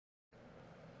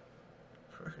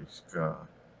Praise God.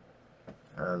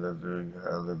 Hallelujah.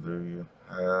 Hallelujah.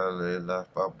 Hallelujah.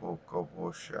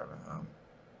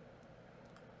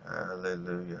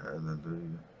 Hallelujah.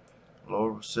 Hallelujah.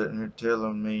 Lord was sitting here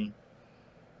telling me,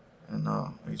 and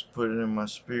He's put it in my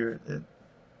spirit that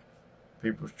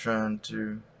people's trying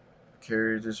to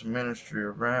carry this ministry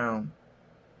around,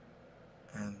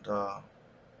 and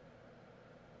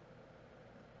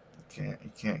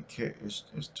you can't carry. It's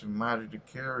too mighty to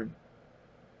carry.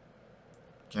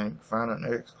 Can't find an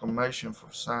exclamation for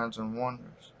signs and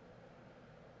wonders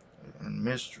and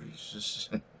mysteries.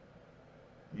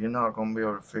 You're not gonna be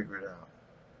able to figure it out.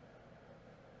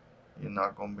 You're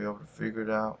not gonna be able to figure it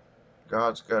out.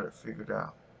 God's got it figured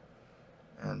out,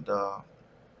 and I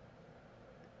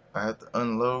have to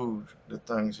unload the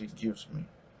things He gives me.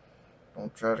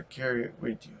 Don't try to carry it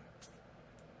with you.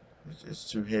 It's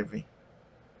too heavy.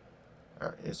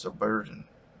 It's a burden.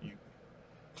 You,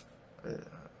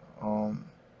 um,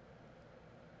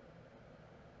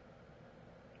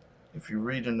 if you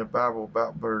read in the Bible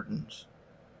about burdens,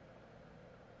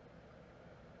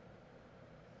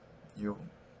 you'll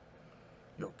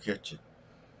catch it.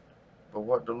 But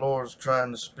what the Lord's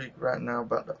trying to speak right now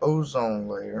about the ozone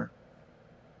layer,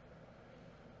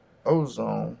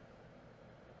 ozone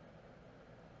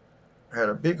had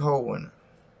a big hole in it,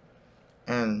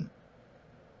 and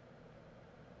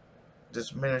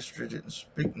this ministry didn't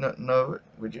speak nothing of it.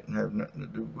 We didn't have nothing to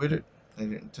do with it. They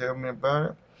didn't tell me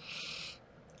about it.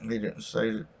 They didn't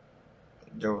say that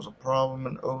there was a problem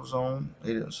in ozone.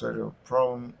 They didn't say the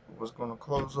problem was going to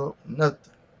close up.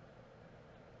 Nothing.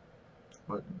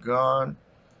 But God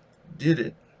did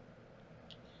it.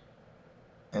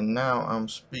 And now I'm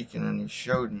speaking, and He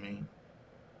showed me.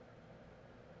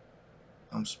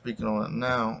 I'm speaking on it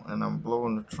now, and I'm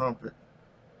blowing the trumpet.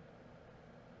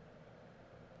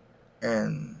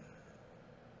 And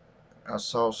I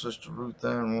saw Sister Ruth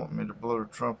Ann want me to blow the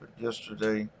trumpet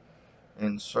yesterday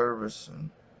in service, and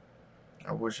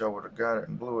I wish I would have got it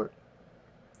and blew it.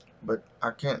 But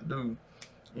I can't do,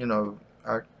 you know,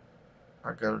 I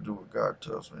got to do what God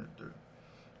tells me to do.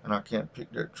 And I can't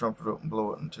pick that trumpet up and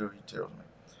blow it until He tells me.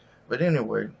 But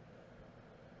anyway,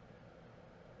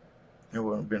 there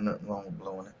wouldn't have been nothing wrong with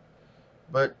blowing it.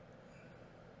 But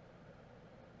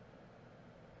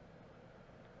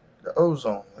the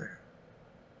ozone layer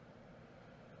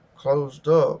closed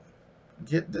up.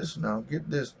 Get this now, get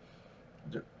this.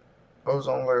 The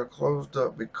ozone layer closed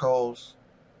up because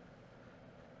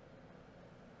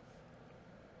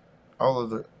all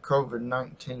of the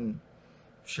COVID-19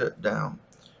 shut down.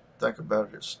 Think about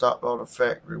it. It stopped all the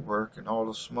factory work and all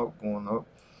the smoke going up,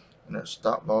 and it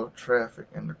stopped all the traffic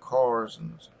and the cars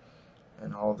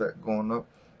and all that going up,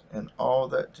 and all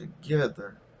that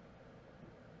together,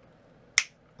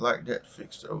 like that,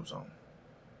 fixed the ozone.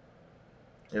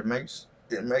 It makes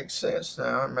sense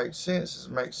now. It makes sense.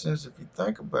 It makes sense if you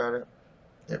think about it.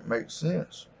 It makes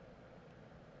sense.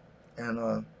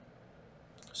 And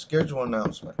schedule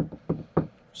announcement.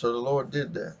 So the Lord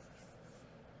did that.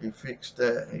 He fixed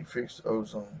that. He fixed the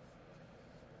ozone,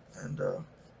 and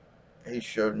He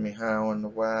showed me how and the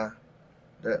why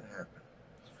that happened.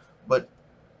 But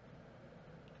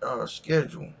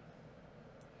schedule.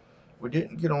 We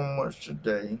didn't get on much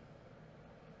today.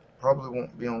 Probably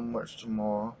won't be on much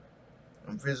tomorrow.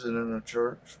 I'm visiting a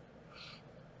church.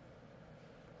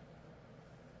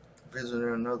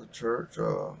 Visiting another church.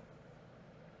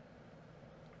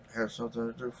 Have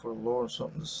something to do for the Lord,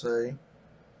 something to say.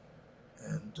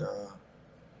 And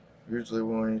usually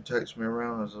when He takes me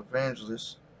around as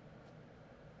evangelist,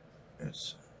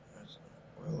 it's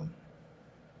well,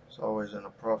 it's always in a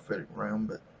prophetic realm,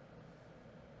 but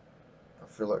I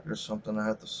feel like there's something I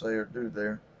have to say or do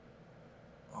there.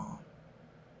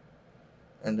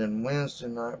 And then Wednesday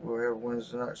night, we'll have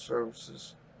Wednesday night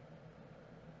services.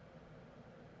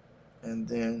 And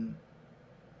then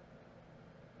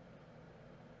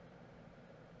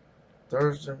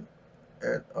Thursday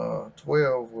at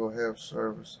 12, we'll have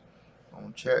service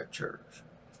on Chat Church.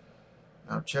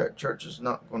 Now, Chat Church is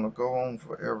not going to go on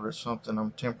forever. It's something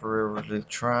I'm temporarily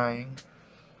trying.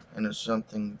 And it's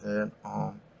something that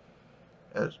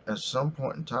at some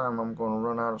point in time, I'm going to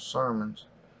run out of sermons.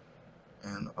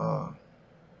 And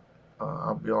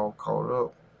I'll be all caught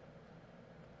up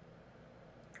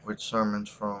with sermons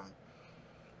from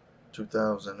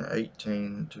 2018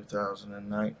 and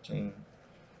 2019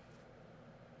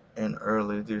 and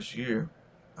early this year.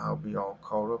 I'll be all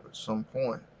caught up at some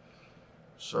point.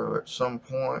 So at some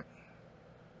point,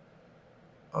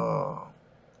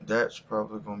 that's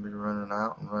probably going to be running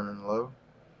out and running low.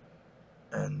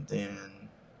 And then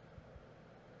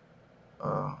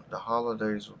the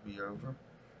holidays will be over.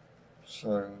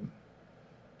 So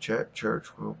chat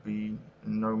church will be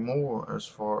no more, as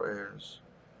far as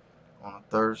on a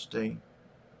Thursday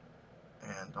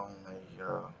and on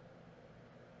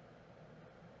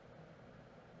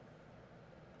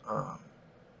a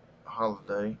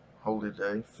holiday, holy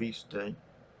day, feast day.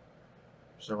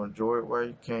 So enjoy it while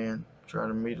you can. Try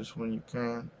to meet us when you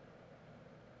can.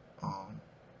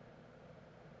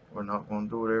 We're not going to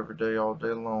do it every day, all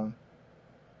day long.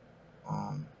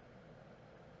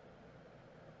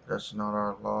 That's not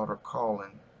our lot or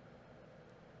calling.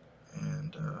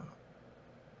 And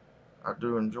I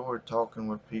do enjoy talking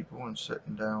with people and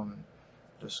sitting down and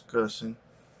discussing,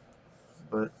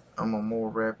 but I'm a more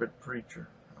rapid preacher.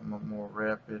 I'm a more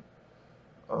rapid.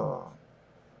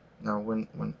 Now, when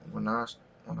I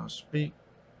speak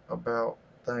about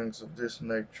things of this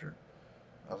nature,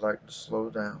 I like to slow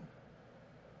down.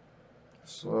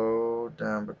 Slow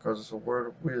down, because it's a word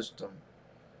of wisdom,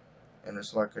 and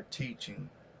it's like a teaching.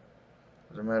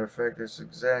 As a matter of fact, it's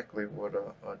exactly what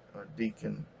a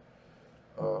deacon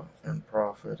and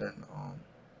prophet and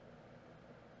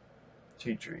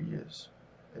teacher is.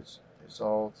 It's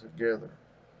all together.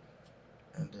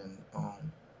 And then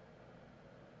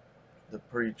the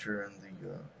preacher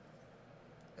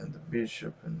and the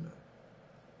bishop and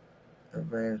the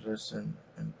evangelist and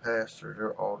pastor,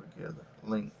 they're all together,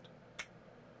 linked.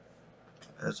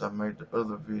 As I made the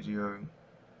other video,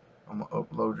 I'm gonna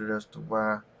upload it as to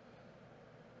why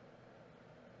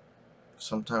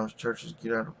sometimes churches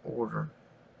get out of order.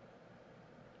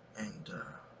 And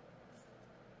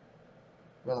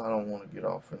well, I don't want to get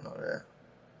off into that,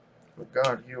 but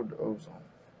God healed the ozone.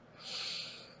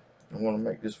 I want to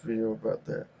make this video about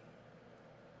that.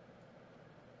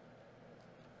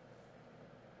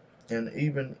 And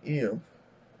even if,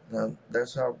 now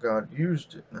that's how God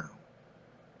used it now.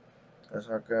 That's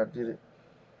how God did it.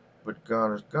 But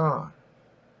God is God.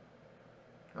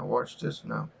 Now watch this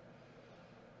now.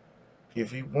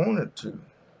 If he wanted to,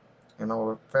 and all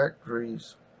the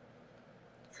factories,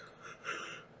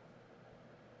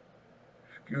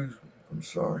 excuse me, I'm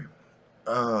sorry,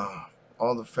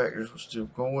 all the factories were still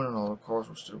going and all the cars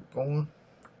were still going,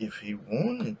 if he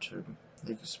wanted to,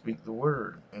 he could speak the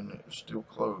word and it was still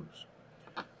closed.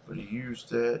 But he used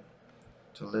that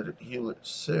to let it heal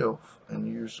itself and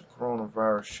use the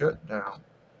coronavirus shutdown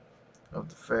of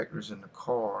the factories and the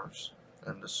cars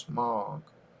and the smog.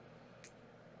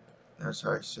 That's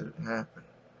how he said it happened.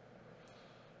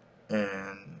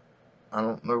 And I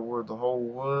don't know where the hole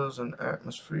was in the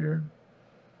atmosphere,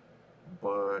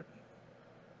 but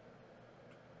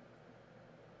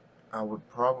I would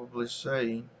probably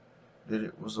say that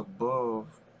it was above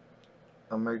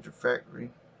a major factory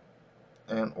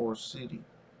and or city,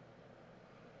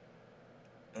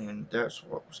 and that's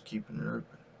what was keeping it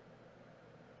open.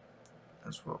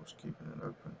 That's what was keeping it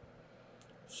open.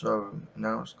 So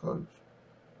now it's closed.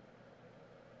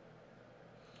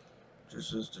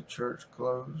 Just as the church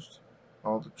closed,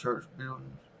 all the church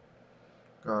buildings,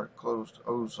 God closed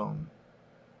ozone.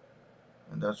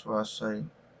 And that's why I say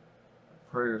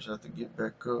prayers have to get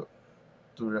back up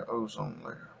through that ozone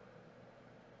layer.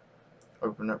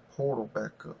 Open that portal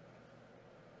back up.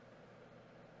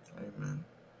 Amen.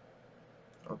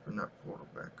 Open that portal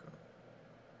back up.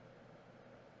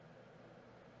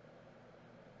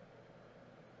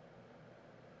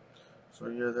 So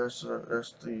yeah, that's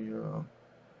the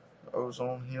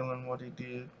ozone healing, what he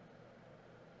did.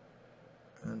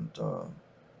 And our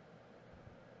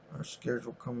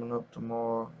schedule coming up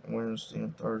tomorrow, Wednesday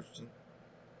and Thursday.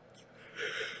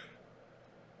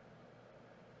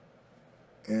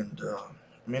 And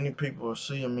many people are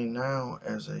seeing me now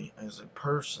as a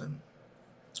person,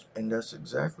 and that's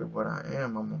exactly what I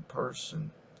am. I'm a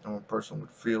person. I'm a person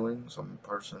with feelings. I'm a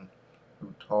person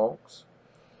who talks.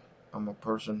 I'm a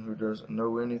person who doesn't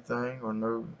know anything or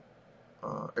know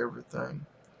everything.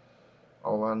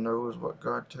 All I know is what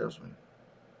God tells me.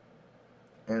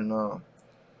 And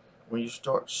when you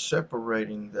start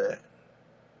separating that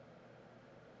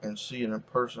and seeing a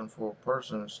person for a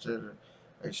person instead of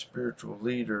a spiritual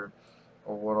leader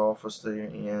or what office they're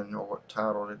in or what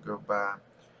title they go by,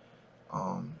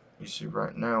 you see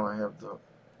right now I have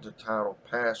the title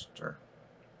pastor,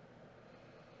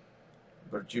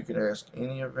 but you could ask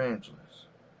any evangelist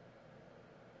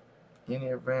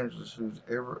who's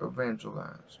ever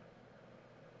evangelized,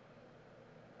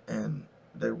 and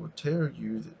they will tell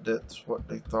you that that's what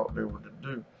they thought they were to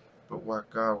do, but what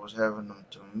God was having them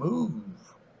to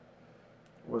move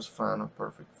was find a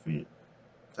perfect fit.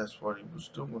 That's what he was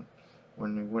doing.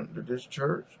 When he went to this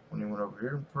church, when he went over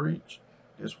here and preached,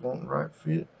 this wasn't right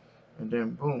fit, and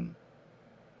then boom,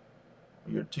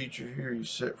 you're a teacher here, you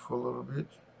sit for a little bit,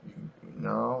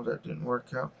 no, that didn't work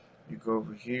out, You go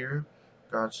over here.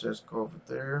 God says go over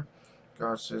there.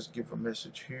 God says give a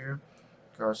message here.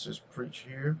 God says preach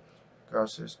here. God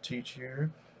says teach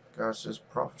here. God says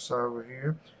prophesy over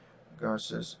here. God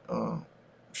says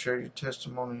share your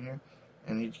testimony here.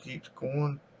 And he keeps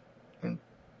going and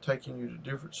taking you to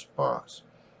different spots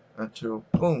until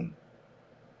boom,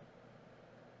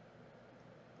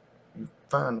 you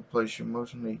find the place you're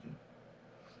most needed.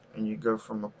 And you go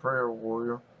from a prayer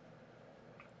warrior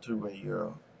to a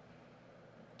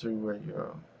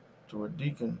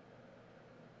deacon,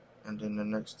 and then the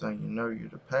next thing you know, you're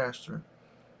the pastor.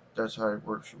 That's how it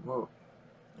works you up.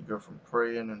 You go from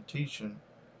praying and teaching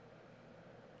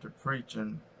to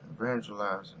preaching,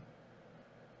 evangelizing,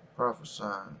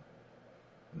 prophesying,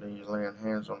 and then you're laying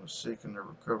hands on the sick and they're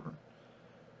recovering.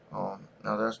 Now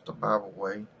that's the Bible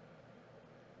way.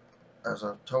 As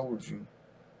I've told you,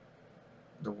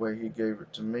 the way he gave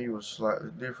it to me was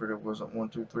slightly different. It wasn't 1,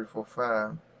 2, 3, 4,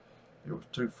 5. It was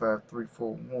 2, 5, 3,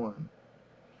 4, 1.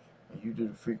 And you do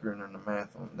the figuring and the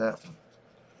math on that one.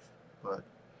 But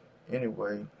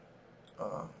anyway,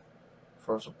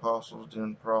 first apostles,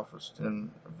 then prophets,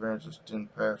 then evangelists, then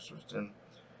pastors, then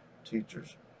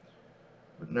teachers.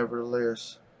 But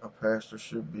nevertheless, a pastor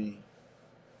should be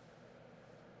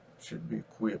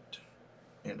equipped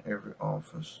in every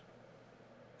office.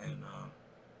 And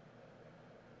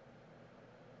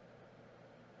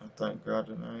I thank God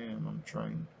that I'm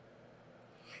trained.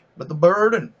 But the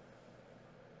burden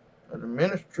of the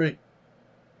ministry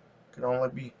can only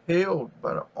be held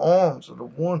by the arms of the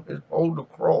one who holds the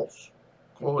cross.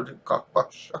 Glory to God.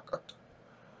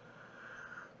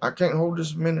 I can't hold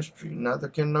this ministry, neither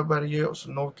can nobody else,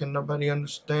 nor can nobody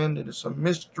understand it. It's a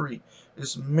mystery.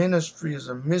 This ministry is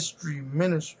a mystery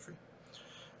ministry.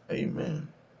 Amen.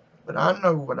 But I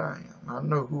know what I am. I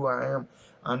know who I am.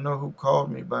 I know who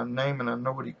called me by name, and I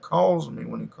know what he calls me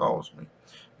when he calls me.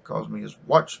 He calls me his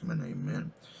watchman,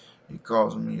 amen. He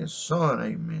calls me his son,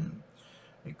 amen.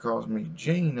 He calls me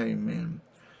Gene, amen.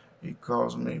 He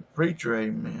calls me preacher,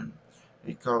 amen.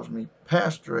 He calls me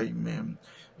pastor, amen.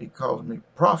 He calls me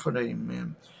prophet,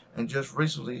 amen. And just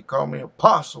recently he called me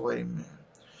apostle, amen.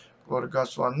 Glory to God.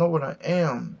 So I know what I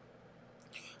am.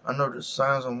 I know the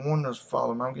signs and wonders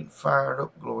follow me. I'm getting fired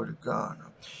up, glory to God.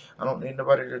 I don't need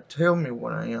nobody to tell me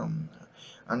what I am.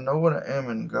 I know what I am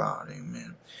in God,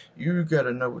 amen. You got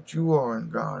to know what you are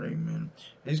in God, amen.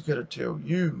 He's got to tell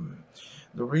you.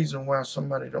 The reason why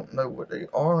somebody don't know what they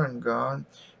are in God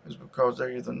is because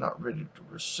they're either not ready to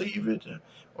receive it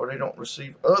or they don't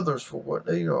receive others for what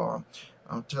they are.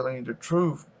 I'm telling you the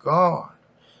truth. God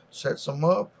sets them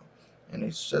up and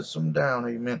he sets them down,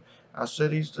 amen. I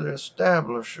said he's the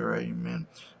establisher, amen.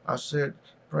 I said,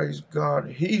 praise God,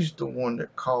 he's the one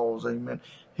that calls, amen.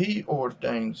 He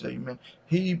ordains, amen.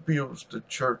 He builds the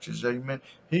churches, amen.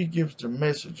 He gives the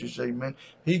messages, amen.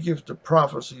 He gives the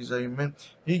prophecies, amen.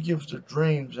 He gives the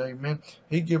dreams, amen.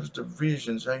 He gives the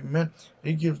visions, amen.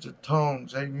 He gives the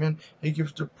tongues, amen. He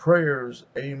gives the prayers,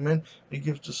 amen. He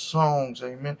gives the songs,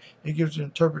 amen. He gives the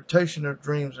interpretation of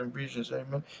dreams and visions,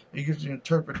 amen. He gives the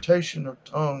interpretation of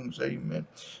tongues, amen.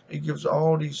 He gives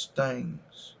all these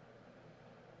things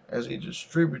as he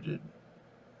distributed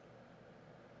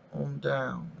on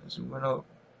down, as he went up.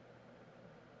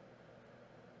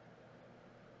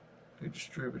 He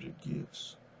distributed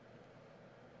gifts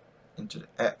into the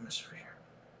atmosphere,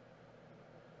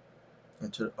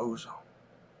 into the ozone.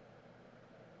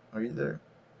 Are you there?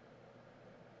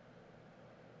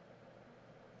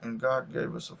 And God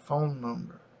gave us a phone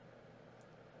number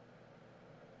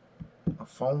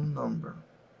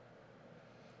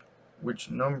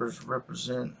which numbers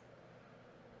represent,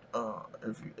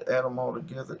 if you add them all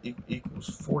together, equals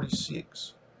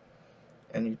 46.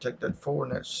 And you take that 4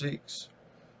 and that 6,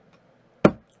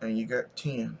 and you got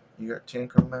 10. You got 10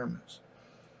 commandments.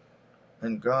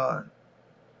 And God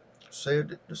said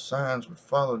that the signs would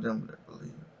follow them that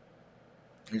believe.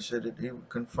 He said that he would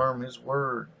confirm his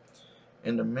word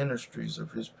in the ministries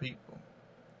of his people.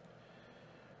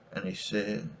 And he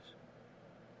says,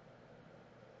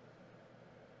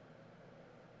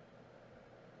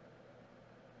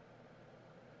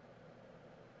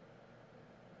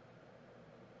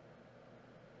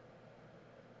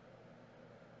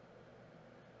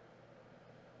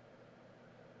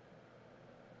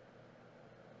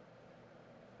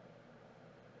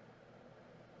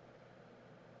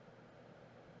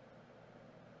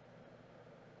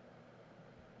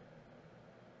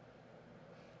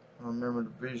 I remember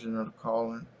the vision of the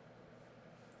calling.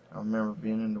 I remember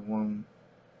being in the womb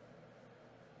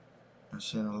and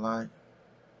seeing a light.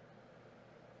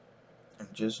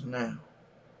 And just now,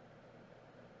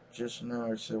 he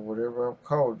said, whatever I've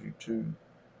called you to,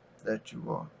 that you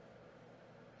are.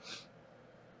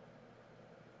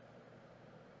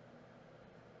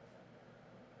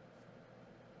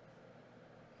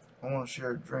 I want to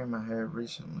share a dream I had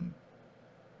recently.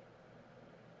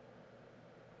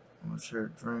 I want to share a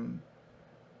dream,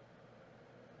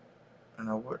 and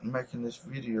I wasn't making this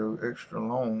video extra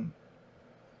long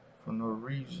for no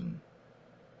reason.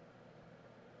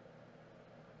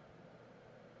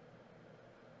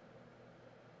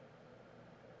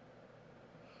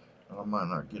 I might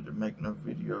not get to make no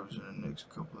videos in the next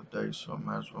couple of days, so I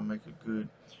might as well make it good.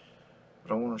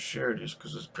 But I want to share this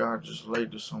because God just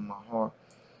laid this on my heart.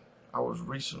 I was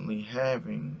recently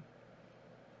having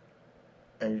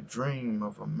a dream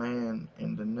of a man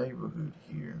in the neighborhood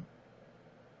here,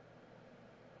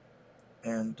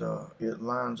 and it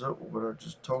lines up with what I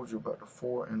just told you about the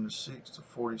 4 and the 6. The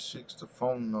 46, the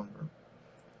phone number,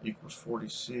 equals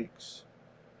 46.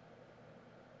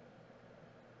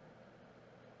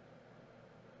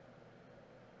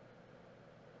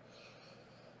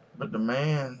 But the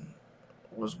man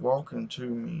was walking to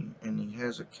me, and he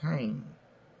has a cane,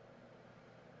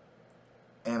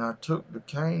 and I took the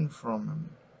cane from him.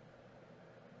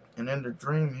 And in the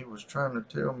dream, he was trying to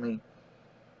tell me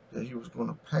that he was going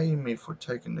to pay me for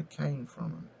taking the cane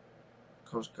from him,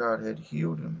 because God had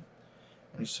healed him.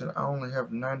 And he said, I only have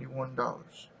 $91. I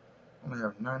only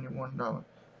have $91.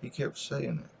 He kept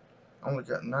saying it. I only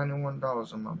got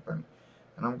 $91 in my bank.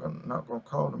 And I'm not going to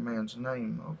call the man's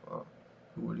name of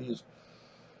who it is.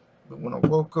 But when I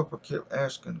woke up, I kept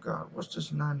asking God, what's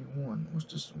this 91?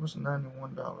 What's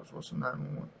 $91? What's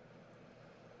 91?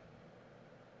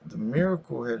 The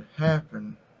miracle had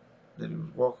happened that he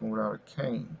was walking without a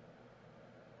cane.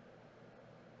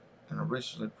 And I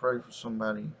recently prayed for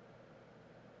somebody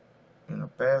in a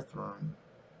bathroom,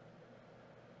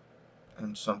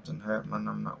 and something happened.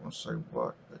 I'm not going to say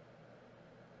what, but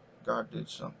God did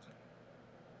something.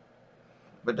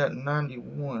 But that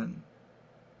 91,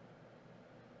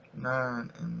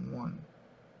 9 and 1,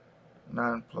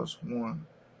 9 plus 1,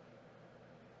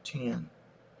 10.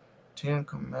 10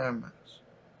 commandments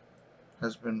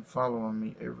has been following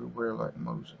me everywhere like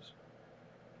Moses.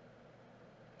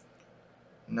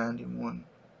 91.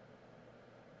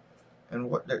 And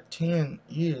what that 10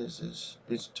 is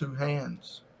two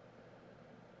hands.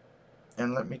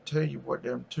 And let me tell you what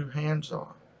them two hands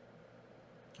are.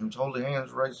 Them's holy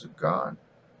hands raised to God,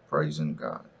 praising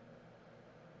God.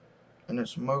 And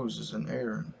it's Moses and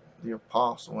Aaron, the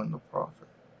apostle and the prophet.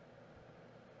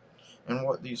 And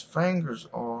what these fingers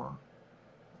are,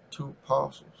 two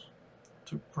apostles,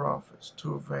 two prophets,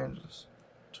 two evangelists,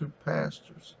 two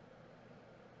pastors,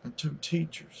 and two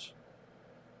teachers.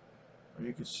 Or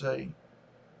you could say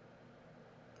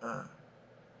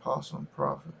apostle and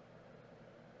prophet,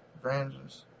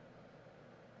 evangelist,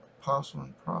 apostle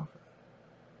and prophet,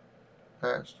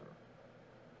 pastor,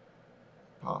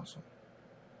 apostle,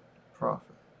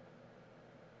 prophet,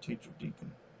 teacher,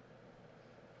 deacon.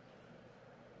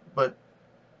 But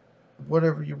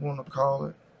whatever you want to call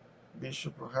it,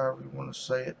 bishop, or however you want to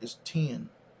say it, it's 10.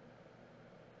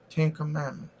 10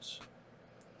 commandments.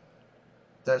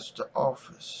 That's the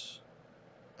office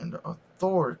and the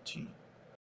authority